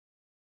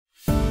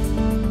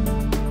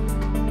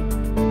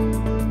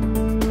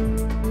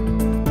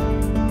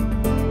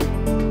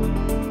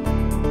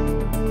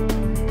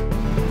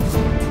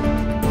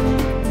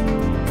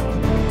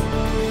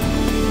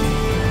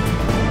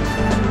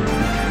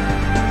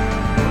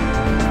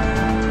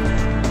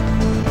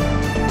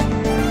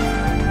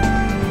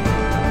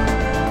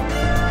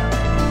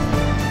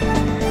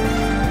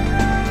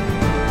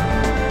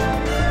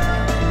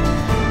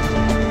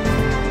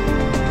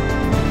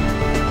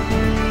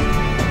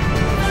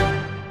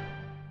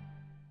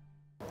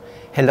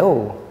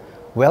Hello!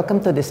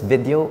 Welcome to this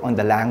video on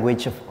the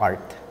language of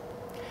art.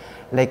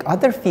 Like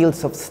other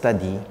fields of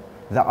study,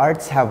 the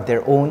arts have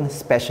their own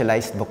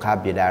specialized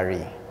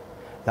vocabulary.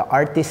 The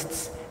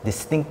artist's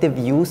distinctive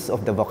use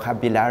of the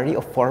vocabulary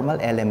of formal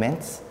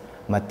elements,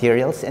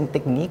 materials and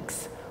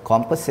techniques,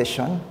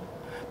 composition,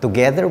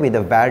 together with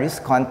the various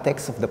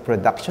contexts of the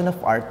production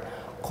of art,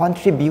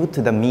 contribute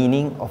to the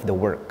meaning of the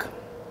work.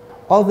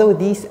 Although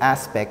these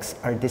aspects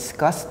are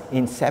discussed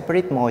in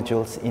separate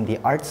modules in the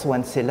Arts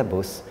 1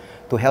 syllabus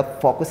to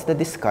help focus the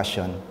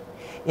discussion,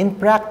 in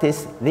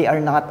practice, they are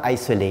not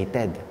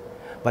isolated,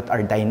 but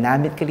are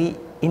dynamically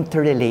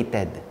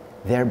interrelated,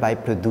 thereby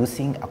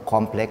producing a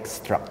complex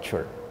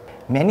structure.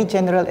 Many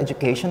general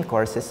education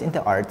courses in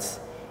the arts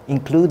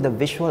include the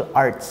visual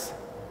arts,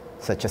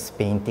 such as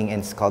painting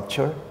and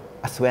sculpture,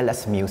 as well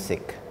as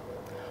music.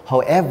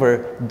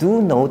 However,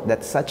 do note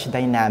that such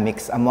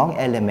dynamics among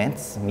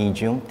elements,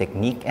 medium,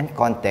 technique, and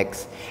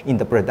context in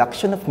the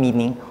production of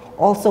meaning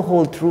also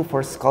hold true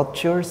for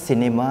sculpture,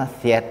 cinema,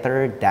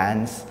 theater,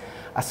 dance,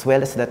 as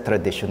well as the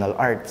traditional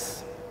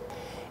arts.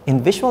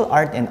 In visual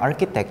art and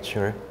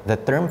architecture, the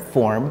term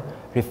form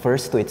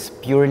refers to its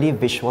purely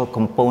visual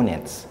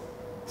components,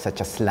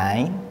 such as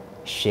line,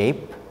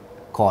 shape,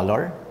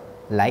 color,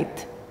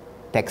 light,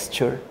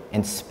 texture,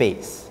 and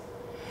space.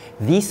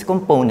 These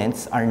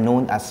components are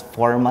known as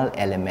formal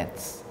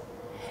elements.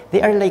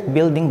 They are like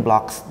building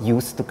blocks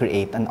used to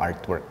create an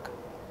artwork.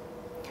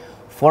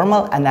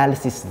 Formal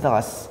analysis,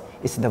 thus,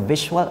 is the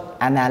visual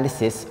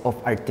analysis of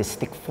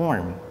artistic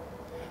form.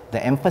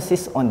 The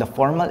emphasis on the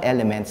formal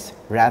elements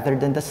rather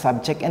than the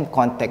subject and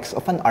context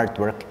of an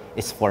artwork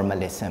is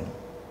formalism.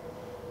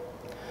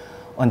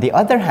 On the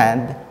other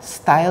hand,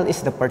 style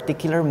is the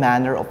particular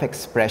manner of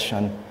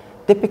expression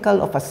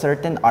typical of a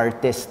certain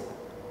artist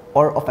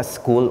or of a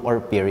school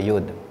or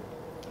period.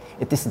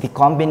 It is the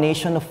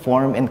combination of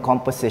form and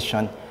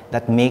composition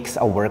that makes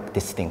a work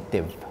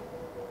distinctive.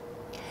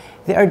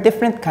 There are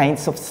different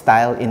kinds of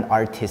style in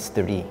art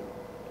history.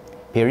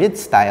 Period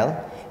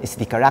style is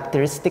the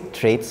characteristic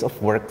traits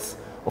of works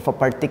of a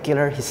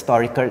particular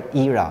historical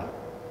era,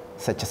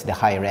 such as the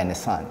High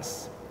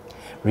Renaissance.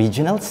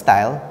 Regional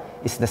style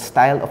is the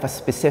style of a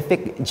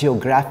specific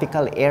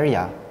geographical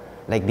area,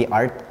 like the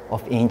art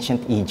of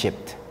ancient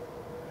Egypt.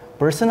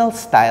 Personal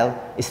style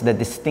is the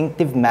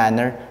distinctive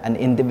manner an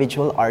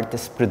individual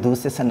artist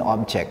produces an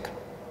object.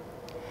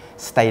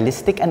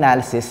 Stylistic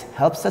analysis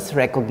helps us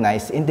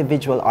recognize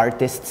individual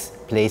artists,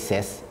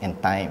 places, and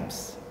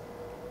times.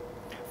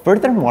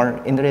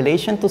 Furthermore, in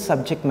relation to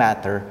subject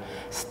matter,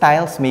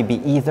 styles may be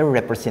either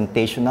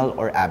representational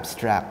or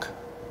abstract.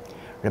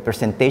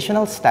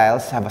 Representational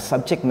styles have a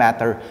subject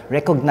matter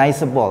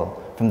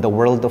recognizable from the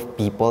world of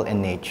people and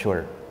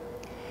nature.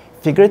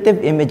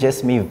 Figurative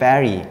images may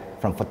vary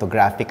from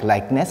photographic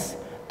likeness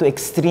to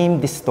extreme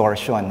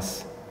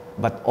distortions,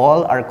 but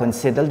all are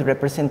considered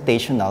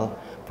representational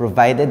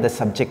provided the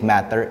subject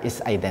matter is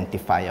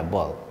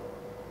identifiable.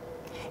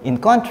 In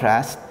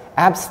contrast,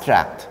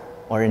 abstract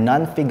or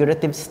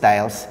non-figurative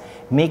styles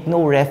make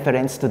no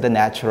reference to the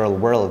natural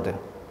world,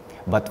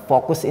 but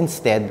focus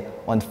instead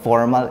on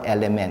formal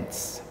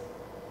elements.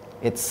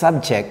 Its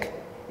subject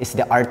is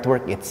the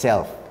artwork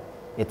itself,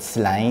 its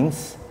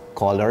lines,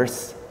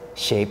 colors,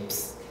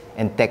 shapes,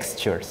 and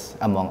textures,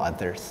 among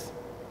others.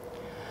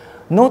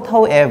 Note,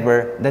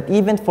 however, that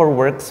even for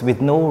works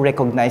with no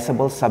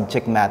recognizable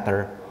subject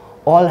matter,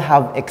 all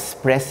have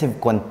expressive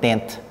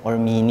content or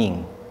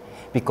meaning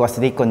because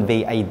they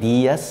convey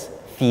ideas,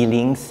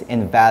 feelings,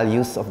 and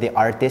values of the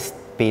artist,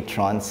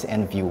 patrons,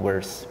 and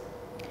viewers.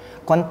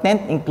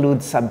 Content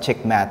includes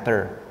subject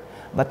matter,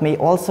 but may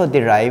also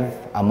derive,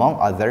 among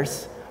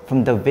others,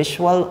 from the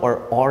visual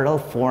or oral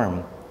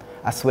form,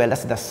 as well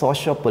as the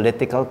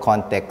socio-political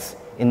context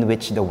in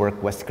which the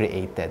work was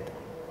created.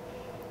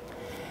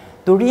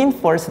 To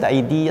reinforce the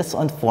ideas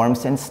on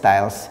forms and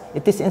styles,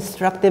 it is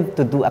instructive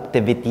to do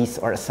activities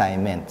or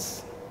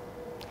assignments.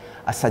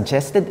 A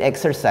suggested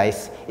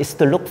exercise is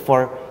to look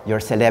for your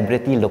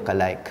celebrity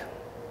look-alike.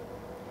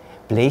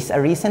 Place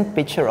a recent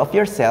picture of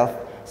yourself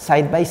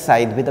side by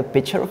side with a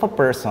picture of a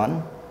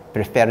person,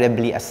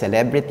 preferably a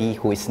celebrity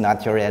who is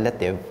not your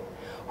relative,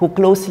 who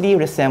closely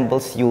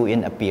resembles you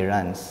in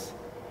appearance.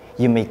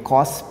 You may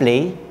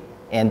cosplay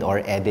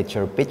and/or edit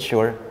your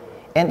picture,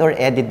 and/or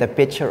edit the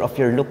picture of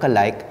your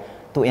look-alike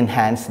to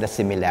enhance the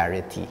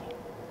similarity.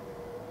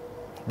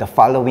 The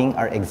following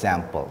are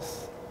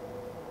examples.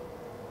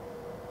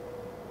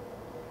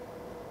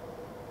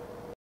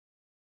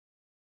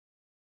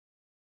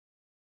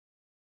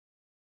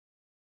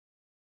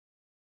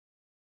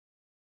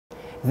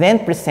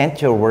 Then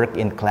present your work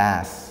in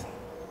class.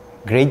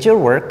 Grade your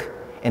work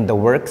and the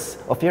works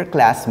of your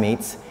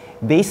classmates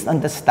based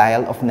on the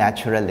style of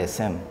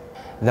naturalism.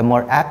 The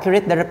more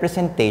accurate the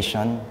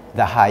representation,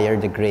 the higher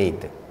the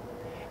grade.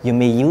 You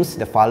may use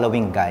the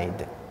following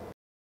guide.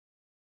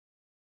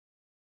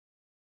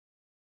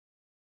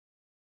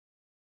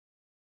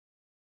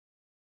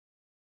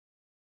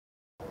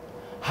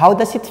 How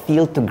does it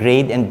feel to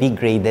grade and be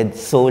graded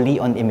solely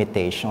on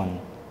imitation?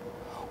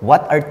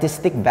 What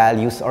artistic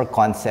values or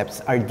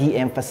concepts are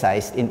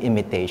de-emphasized in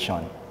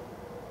imitation?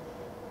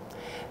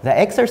 The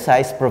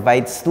exercise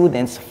provides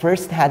students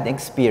first-hand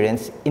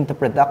experience in the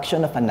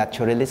production of a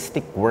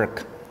naturalistic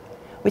work,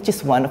 which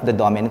is one of the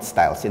dominant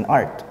styles in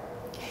art.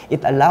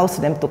 It allows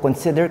them to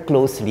consider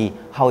closely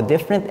how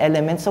different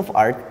elements of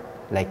art,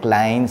 like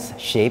lines,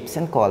 shapes,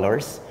 and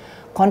colors,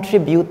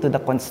 contribute to the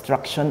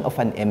construction of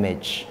an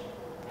image.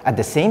 At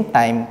the same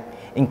time,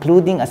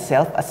 including a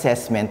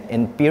self-assessment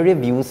and peer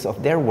reviews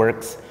of their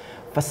works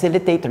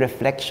facilitate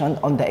reflection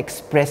on the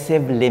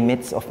expressive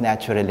limits of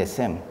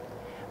naturalism,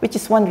 which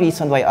is one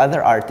reason why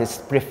other artists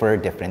prefer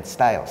different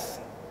styles.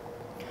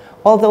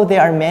 Although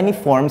there are many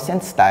forms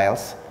and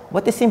styles,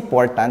 what is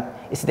important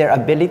is their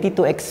ability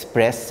to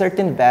express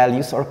certain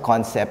values or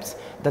concepts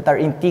that are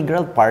an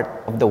integral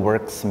part of the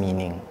work's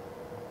meaning.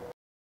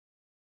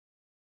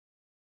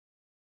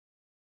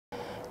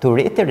 To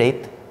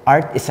reiterate,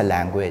 art is a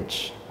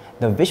language.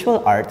 The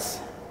visual arts,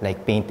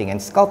 like painting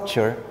and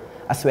sculpture,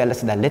 as well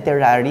as the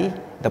literary,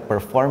 the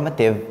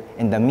performative,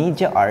 and the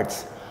media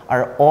arts,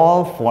 are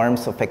all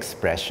forms of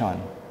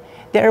expression.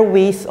 They are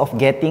ways of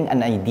getting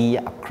an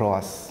idea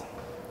across.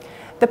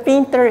 The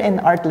painter and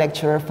art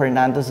lecturer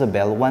Fernando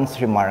Zobel once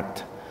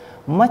remarked,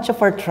 "Much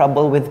of our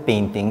trouble with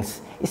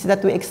paintings is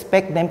that we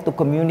expect them to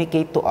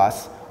communicate to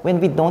us when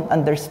we don't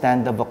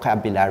understand the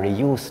vocabulary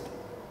used.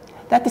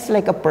 That is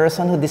like a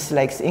person who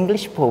dislikes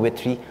English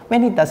poetry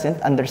when he doesn't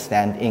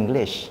understand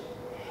English.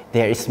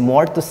 There is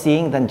more to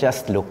seeing than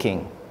just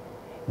looking.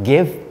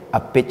 Give a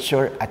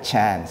picture a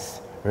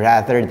chance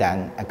rather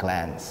than a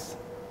glance."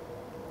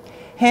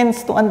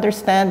 Hence, to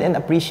understand and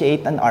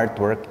appreciate an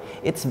artwork,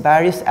 its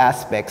various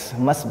aspects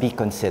must be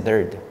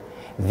considered.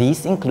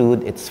 These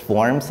include its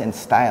forms and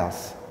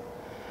styles,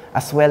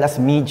 as well as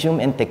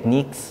medium and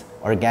techniques,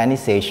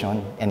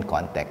 organization, and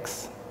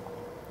context.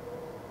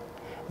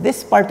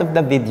 This part of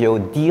the video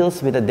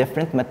deals with the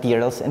different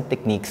materials and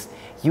techniques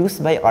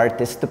used by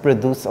artists to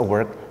produce a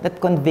work that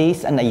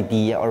conveys an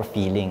idea or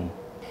feeling.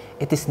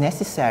 It is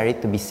necessary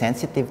to be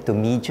sensitive to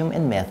medium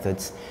and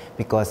methods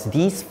because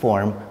these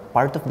form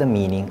part of the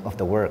meaning of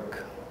the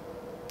work.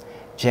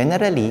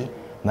 Generally,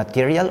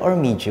 material or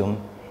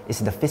medium is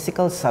the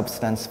physical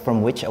substance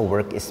from which a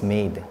work is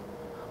made.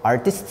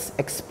 Artists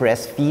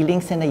express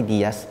feelings and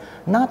ideas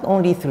not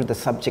only through the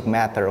subject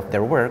matter of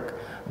their work,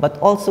 but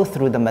also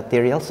through the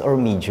materials or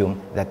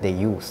medium that they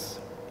use.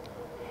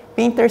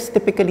 Painters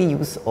typically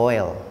use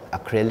oil,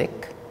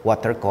 acrylic,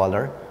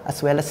 watercolor,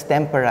 as well as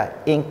tempera,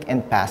 ink,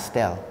 and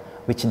pastel,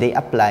 which they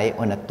apply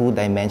on a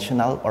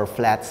two-dimensional or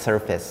flat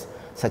surface,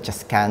 such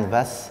as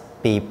canvas,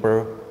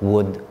 paper,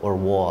 wood, or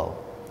wall.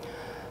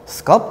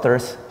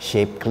 Sculptors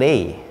shape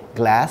clay,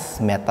 glass,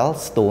 metal,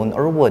 stone,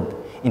 or wood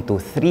into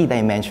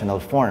three-dimensional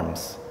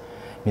forms.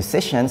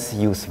 Musicians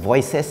use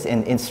voices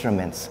and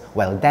instruments,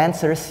 while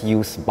dancers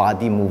use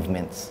body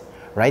movements.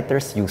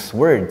 Writers use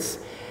words.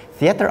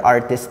 Theater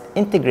artists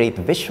integrate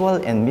visual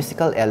and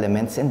musical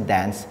elements in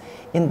dance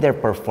in their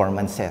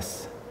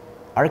performances.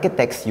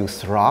 Architects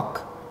use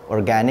rock,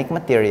 organic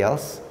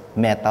materials,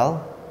 metal,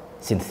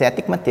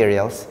 synthetic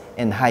materials,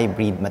 and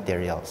hybrid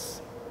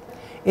materials.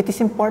 It is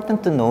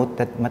important to note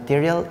that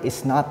material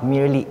is not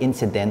merely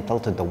incidental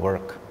to the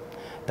work.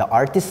 The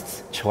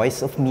artist's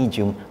choice of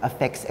medium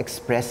affects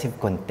expressive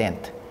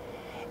content.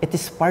 It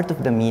is part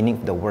of the meaning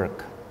of the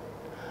work.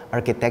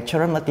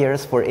 Architectural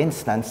materials, for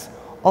instance,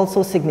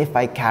 also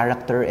signify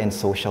character and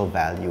social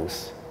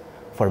values.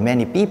 For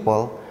many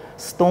people,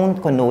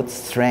 stone connotes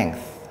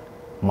strength,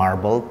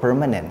 marble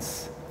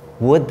permanence,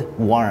 wood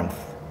warmth,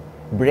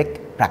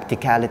 brick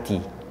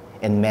practicality,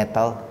 and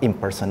metal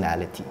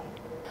impersonality.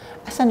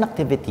 As an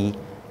activity,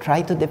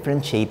 try to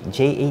differentiate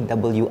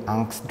J.A.W.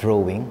 Ank's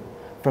drawing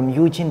from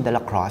Eugene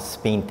Delacroix's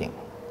painting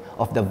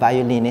of the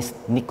violinist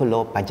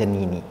Niccolo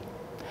Paganini.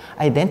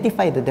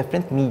 Identify the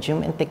different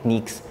medium and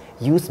techniques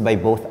used by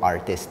both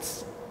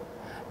artists.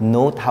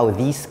 Note how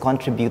these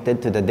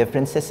contributed to the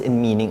differences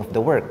in meaning of the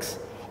works,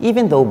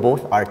 even though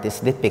both artists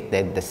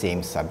depicted the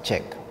same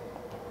subject.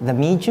 The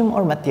medium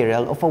or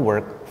material of a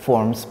work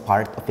forms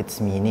part of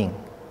its meaning.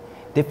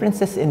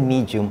 Differences in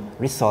medium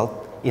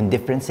result in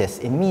differences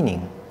in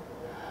meaning.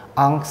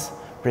 Ank's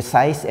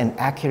precise and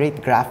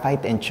accurate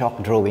graphite and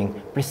chalk drawing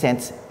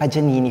presents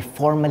Paganini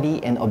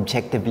formally and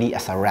objectively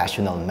as a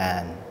rational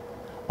man.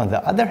 On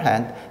the other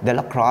hand,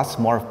 Delacroix's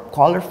more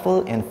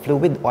colorful and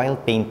fluid oil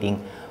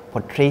painting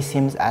portrays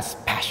him as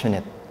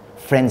passionate,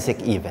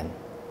 forensic even.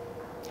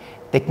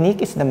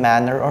 Technique is the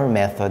manner or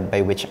method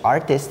by which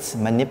artists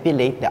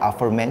manipulate the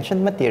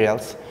aforementioned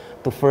materials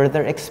to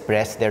further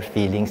express their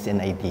feelings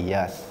and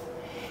ideas.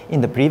 In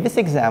the previous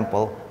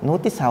example,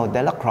 notice how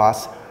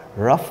Delacroix's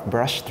rough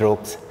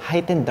brushstrokes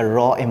heightened the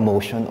raw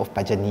emotion of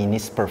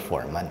Paganini's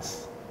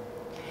performance.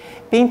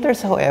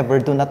 Painters, however,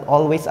 do not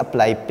always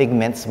apply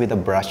pigments with a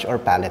brush or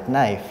palette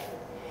knife.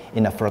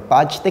 In a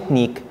frottage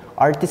technique,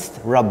 artists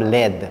rub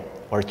lead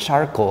or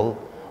charcoal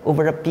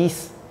over a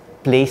piece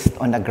placed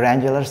on a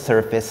granular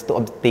surface to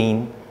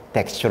obtain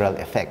textural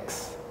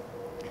effects.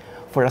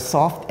 For a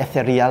soft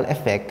ethereal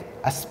effect,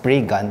 a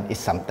spray gun is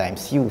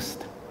sometimes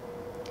used.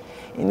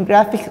 In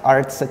graphic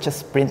arts such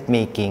as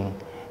printmaking,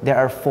 there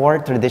are four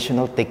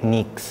traditional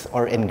techniques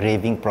or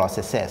engraving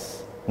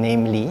processes,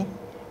 namely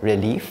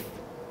relief,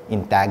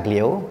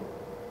 intaglio,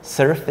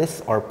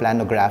 surface or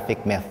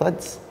planographic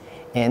methods,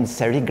 and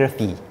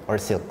serigraphy or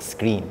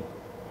silkscreen.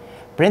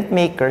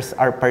 Printmakers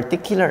are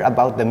particular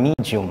about the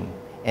medium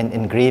and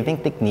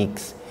engraving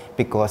techniques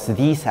because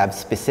these have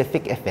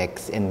specific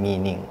effects and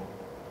meaning.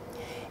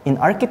 In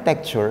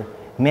architecture,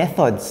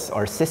 methods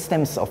or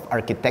systems of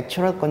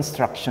architectural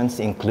constructions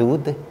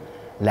include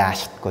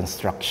lashed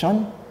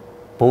construction,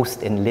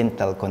 post and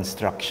lintel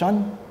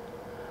construction,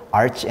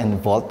 arch and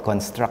vault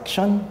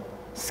construction,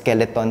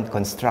 skeleton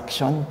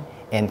construction,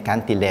 and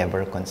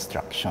cantilever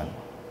construction.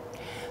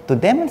 To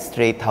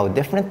demonstrate how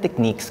different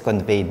techniques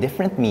convey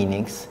different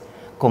meanings,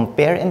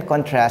 compare and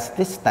contrast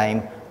this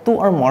time two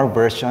or more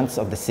versions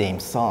of the same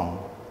song.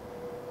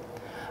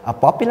 A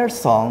popular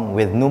song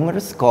with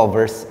numerous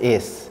covers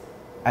is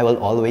 "I Will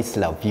Always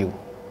Love You."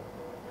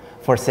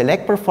 For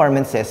select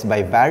performances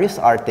by various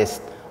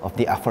artists of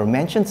the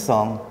aforementioned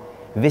song,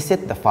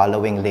 visit the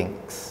following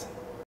links.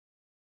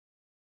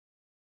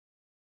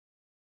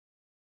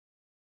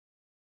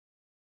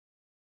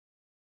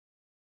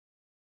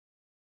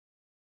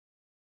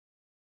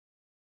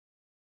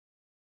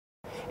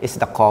 Is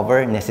the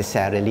cover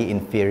necessarily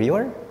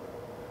inferior?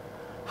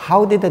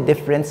 How did the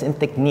difference in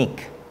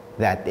technique,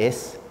 that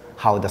is,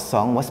 how the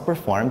song was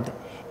performed,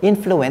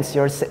 influence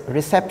your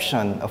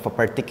reception of a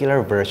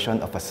particular version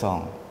of a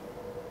song?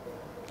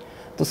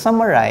 To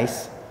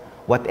summarize,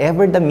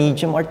 whatever the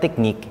medium or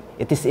technique,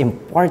 it is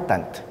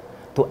important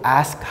to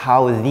ask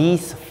how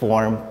these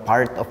form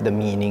part of the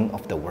meaning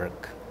of the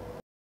work.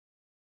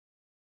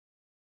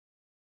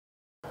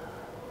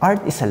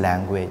 Art is a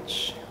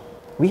language.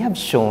 We have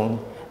shown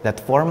that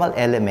formal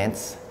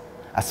elements,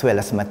 as well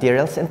as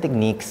materials and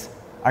techniques,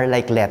 are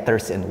like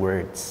letters and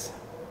words.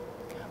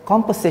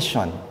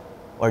 Composition,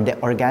 or the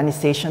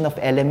organization of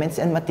elements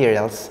and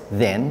materials,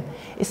 then,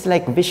 is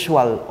like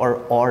visual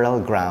or oral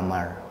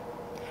grammar.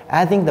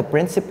 Adding the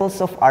principles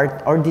of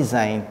art or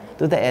design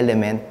to the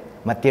element,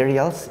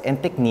 materials,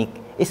 and technique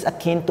is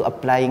akin to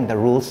applying the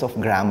rules of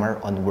grammar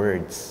on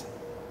words.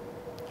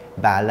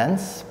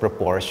 Balance,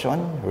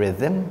 proportion,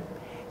 rhythm,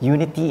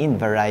 unity in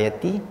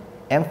variety,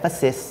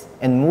 emphasis,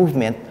 and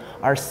movement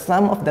are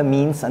some of the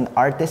means an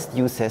artist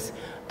uses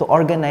to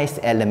organize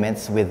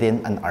elements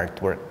within an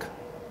artwork.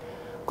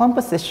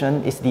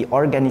 Composition is the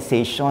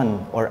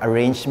organization or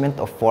arrangement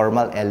of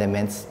formal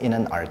elements in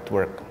an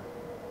artwork.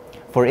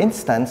 For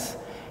instance,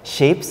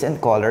 shapes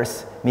and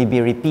colors may be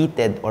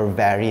repeated or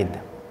varied,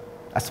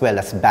 as well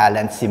as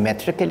balanced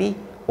symmetrically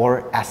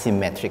or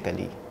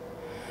asymmetrically.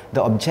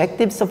 The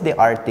objectives of the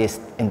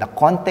artist and the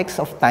context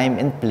of time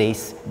and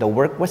place the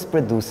work was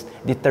produced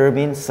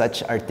determine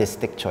such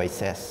artistic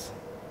choices.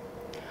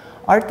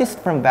 Artists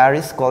from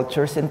various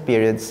cultures and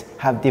periods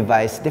have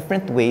devised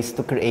different ways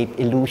to create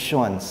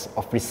illusions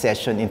of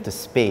recession into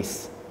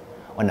space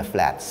on a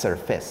flat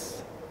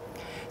surface.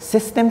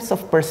 Systems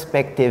of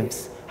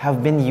perspectives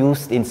have been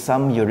used in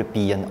some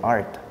European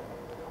art.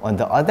 On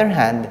the other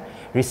hand,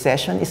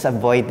 recession is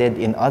avoided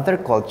in other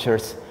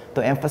cultures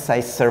to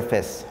emphasize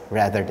surface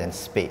rather than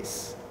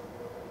space.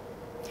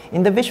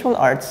 In the visual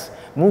arts,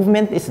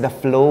 movement is the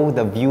flow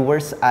the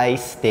viewer's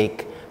eyes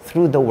take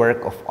through the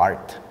work of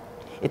art.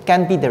 It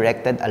can be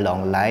directed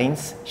along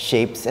lines,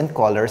 shapes, and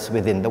colors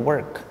within the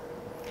work.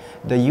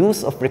 The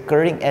use of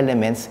recurring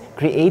elements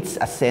creates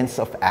a sense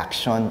of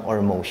action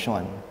or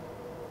motion.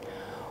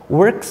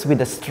 Works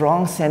with a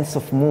strong sense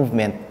of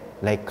movement,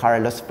 like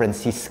Carlos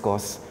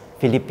Francisco's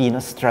Filipino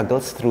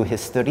Struggles Through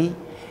History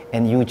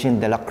and Eugene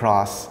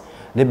Delacroix's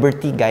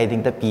Liberty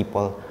Guiding the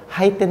People,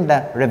 heighten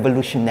the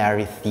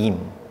revolutionary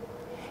theme.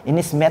 In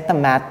his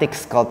metamatic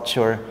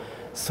sculpture,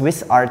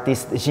 Swiss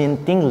artist Jean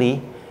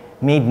Tinguely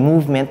made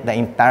movement the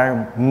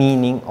entire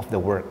meaning of the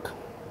work.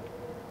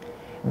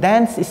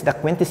 Dance is the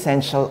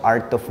quintessential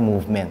art of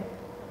movement.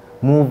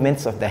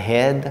 Movements of the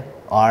head,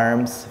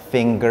 arms,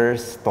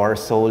 fingers,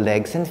 torso,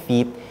 legs, and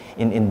feet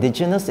in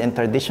indigenous and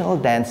traditional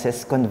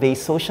dances convey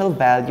social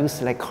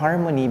values like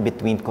harmony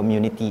between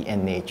community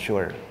and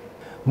nature.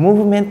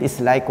 Movement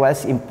is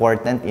likewise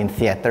important in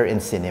theater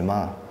and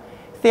cinema.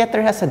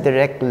 Theater has a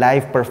direct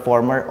live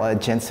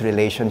performer-audience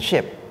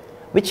relationship,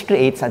 which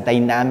creates a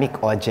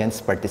dynamic audience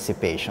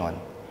participation.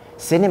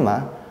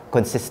 Cinema,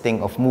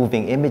 consisting of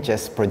moving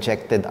images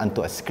projected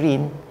onto a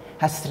screen,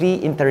 has three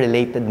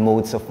interrelated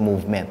modes of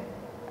movement: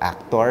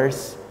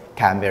 actors,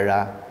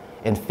 camera,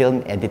 and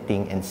film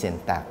editing and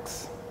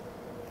syntax.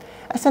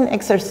 As an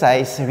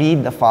exercise,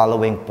 read the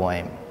following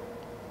poem.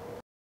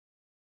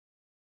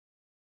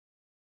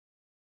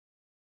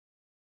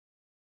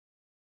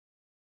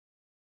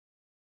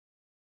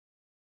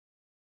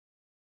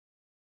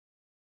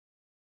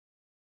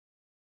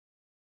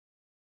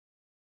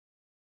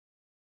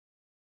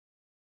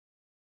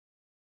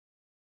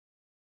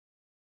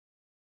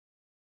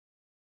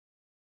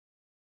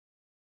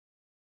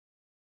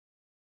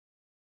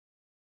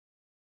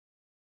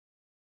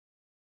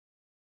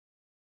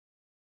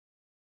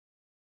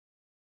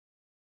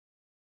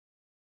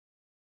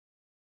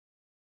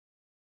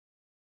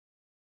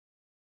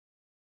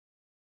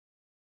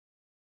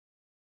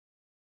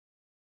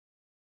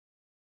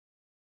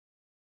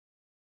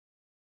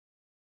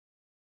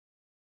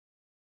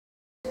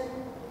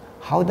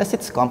 How does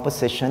its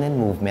composition and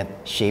movement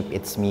shape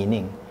its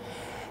meaning?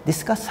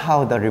 Discuss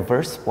how the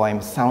reverse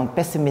poems sound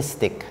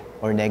pessimistic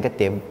or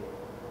negative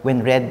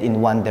when read in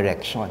one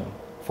direction,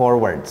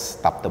 forwards,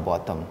 top to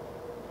bottom,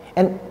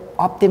 and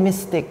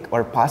optimistic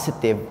or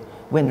positive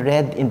when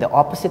read in the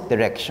opposite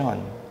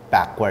direction,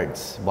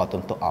 backwards,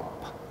 bottom to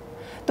up.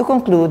 To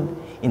conclude,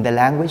 in the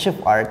language of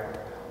art,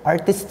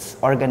 artists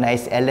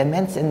organize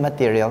elements and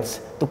materials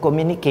to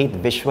communicate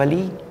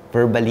visually,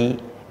 verbally,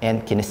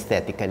 and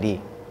kinesthetically.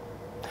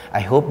 I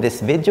hope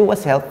this video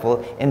was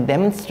helpful in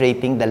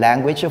demonstrating the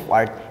language of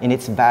art in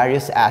its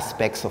various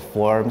aspects of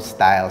form,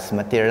 styles,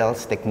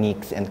 materials,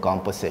 techniques, and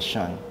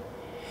composition.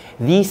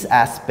 These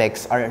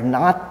aspects are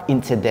not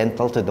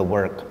incidental to the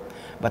work,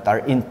 but are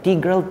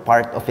integral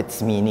part of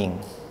its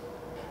meaning.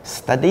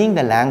 Studying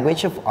the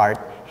language of art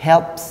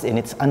helps in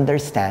its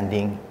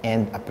understanding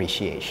and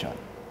appreciation.